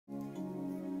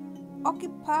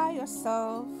Occupy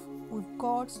yourself with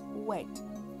God's word.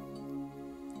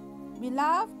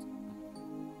 Beloved,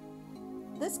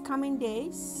 these coming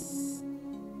days,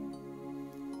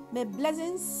 may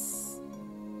blessings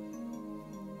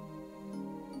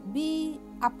be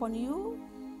upon you.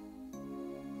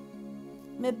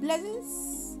 May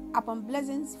blessings upon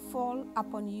blessings fall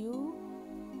upon you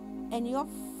and your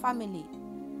family,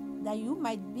 that you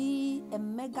might be a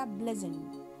mega blessing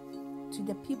to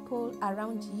the people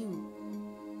around you.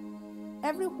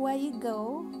 Everywhere you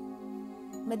go,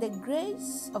 may the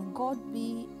grace of God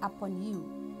be upon you.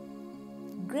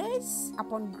 Grace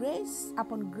upon grace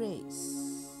upon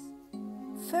grace.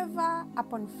 Favor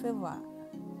upon favor,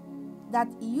 that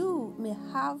you may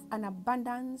have an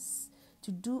abundance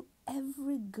to do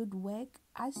every good work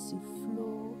as you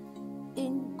flow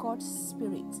in God's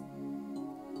Spirit.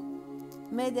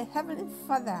 May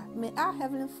our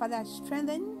Heavenly Father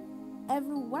strengthen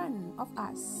every one of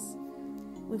us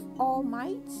with all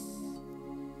might,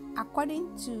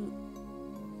 according to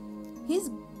His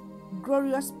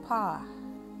glorious power,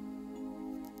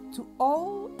 to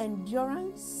all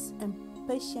endurance and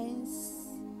patience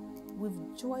with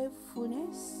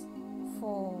joyfulness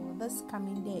for these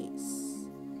coming days.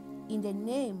 In the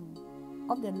name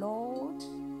of the Lord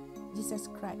Jesus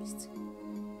Christ.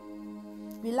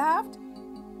 Beloved,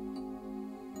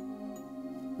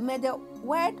 may the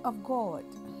word of God,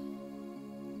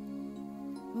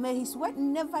 may His word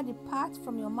never depart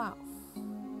from your mouth.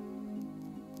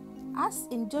 As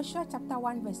in Joshua chapter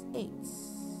 1 verse 8,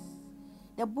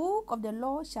 the book of the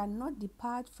law shall not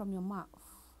depart from your mouth,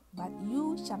 but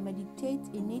you shall meditate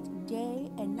in it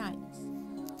day and night.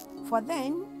 For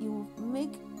then you will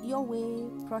make your way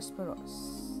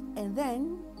prosperous, and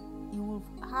then you will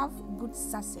have good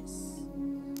success.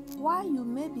 While you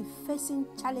may be facing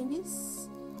challenges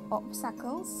or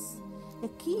obstacles, the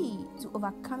key to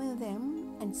overcoming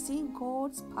them and seeing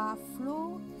God's power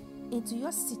flow into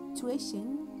your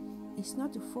situation is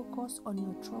not to focus on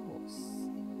your troubles,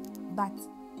 but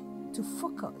to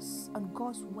focus on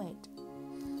God's word.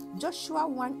 Joshua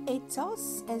 1:8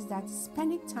 tells us that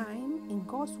spending time in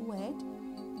God's word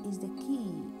is the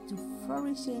key to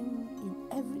flourishing in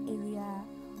every area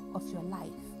of your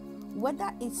life, whether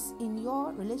it's in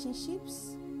your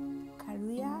relationships,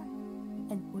 career,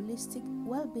 and holistic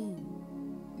well-being.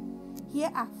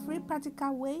 Here are 3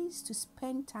 practical ways to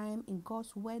spend time in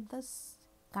God's word this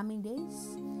coming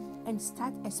days and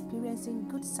start experiencing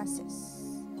good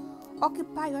success.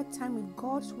 Occupy your time with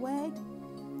God's word.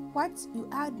 What you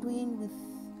are doing with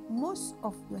most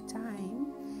of your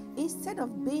time, instead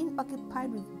of being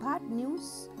occupied with bad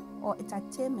news or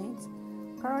entertainment,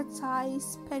 prioritize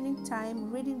spending time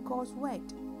reading God's word.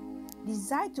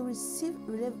 Desire to receive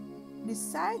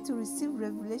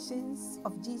revelations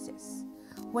of Jesus.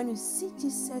 When you see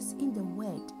Jesus in the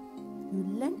word, you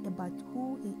learn about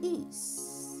who He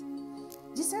is,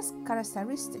 Jesus'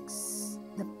 characteristics,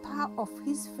 the power of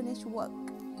His finished work,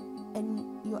 and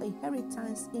your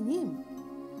inheritance in Him.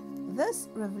 These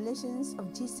revelations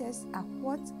of Jesus are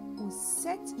what will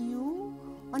set you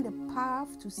on the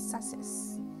path to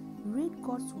success. Read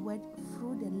God's word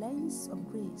through the lens of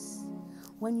grace.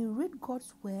 When you read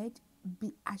God's word,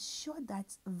 be assured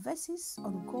that verses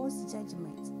on God's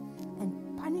judgment and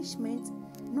punishment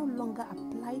no longer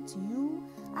apply to you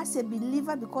as a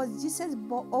believer, because Jesus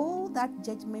bore all that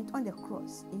judgment on the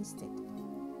cross instead.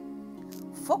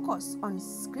 Focus on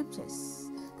scriptures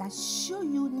that show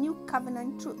you new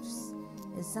covenant truths.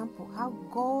 Example, how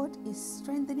God is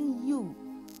strengthening you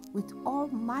with all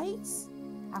might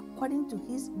according to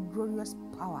His glorious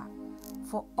power,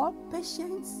 for all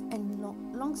patience and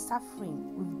long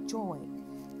suffering with joy.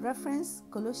 Reference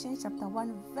Colossians chapter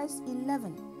 1 verse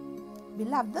 11.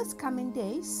 Beloved, these coming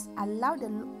days, allow the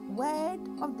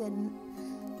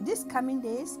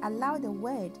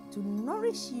word to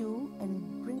nourish you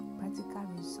and bring practical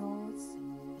results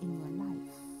in your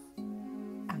life.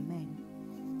 Amen.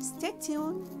 Stay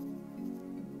tuned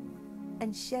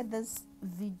and share this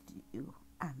video.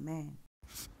 Amen.